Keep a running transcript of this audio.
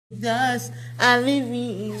Just I live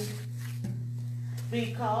in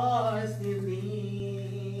because you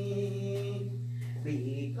live,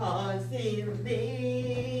 because you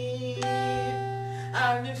live.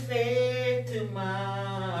 I will face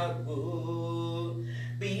tomorrow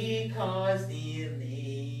because you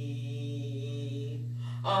live.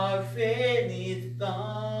 Our faith is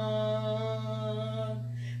gone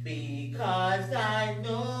because I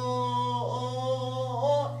know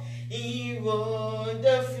He wrote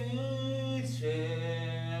the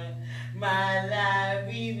future. My life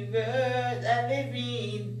is worth a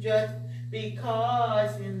living just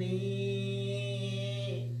because He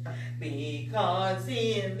lives. Because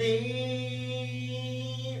He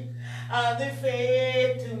lives, I'll be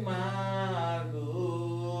faith tomorrow.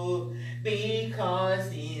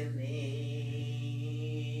 Because He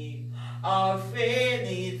lives, our faith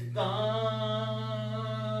is gone.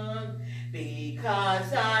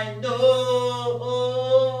 Because I know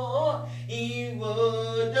He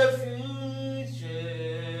was the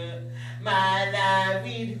future. My life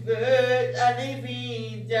is worth a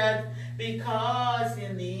living just because He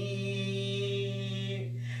lives.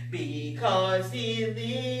 Because He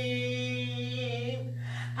lives,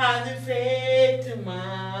 have the faith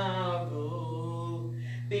tomorrow.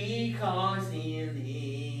 Because He lives,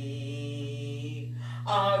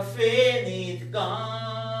 our faith is gone.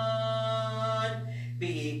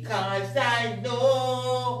 Because I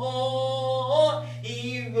know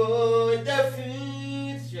He wrote the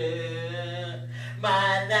future.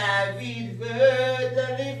 My life is worth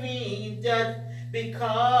a living just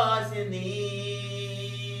because He lives.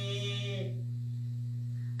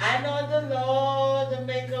 I know the Lord will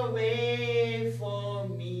make a way for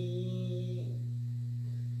me.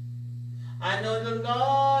 I know the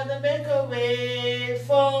Lord will make a way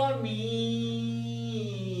for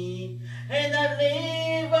me. And I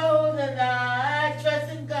live all the life,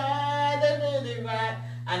 trusting God and do the right.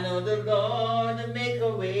 I know the Lord will make a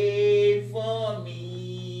way for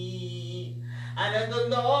me. I know the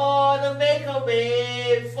Lord will make a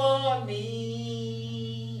way for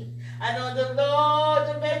me. I know the Lord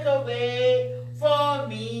will make a way for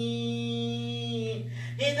me.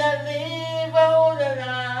 In the live all the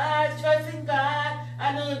life, trusting God,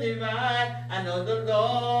 I know the right. I know the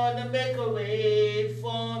Lord will make a way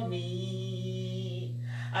for me.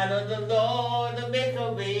 I know the Lord will make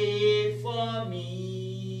a way for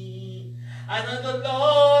me. I know the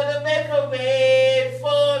Lord will make a way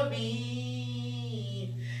for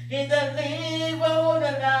me. In the live all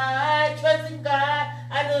the life, trusting God,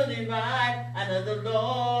 I know the right. I know the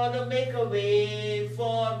Lord will make a way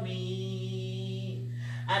for me.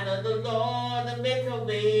 I know the Lord will make a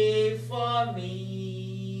way for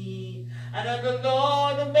me. I know the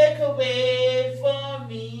Lord will make a way for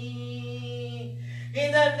me.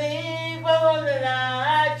 In the live all the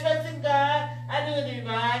life, trusting God, I know the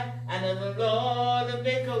right. I know the Lord will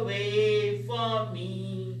make a way for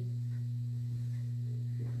me.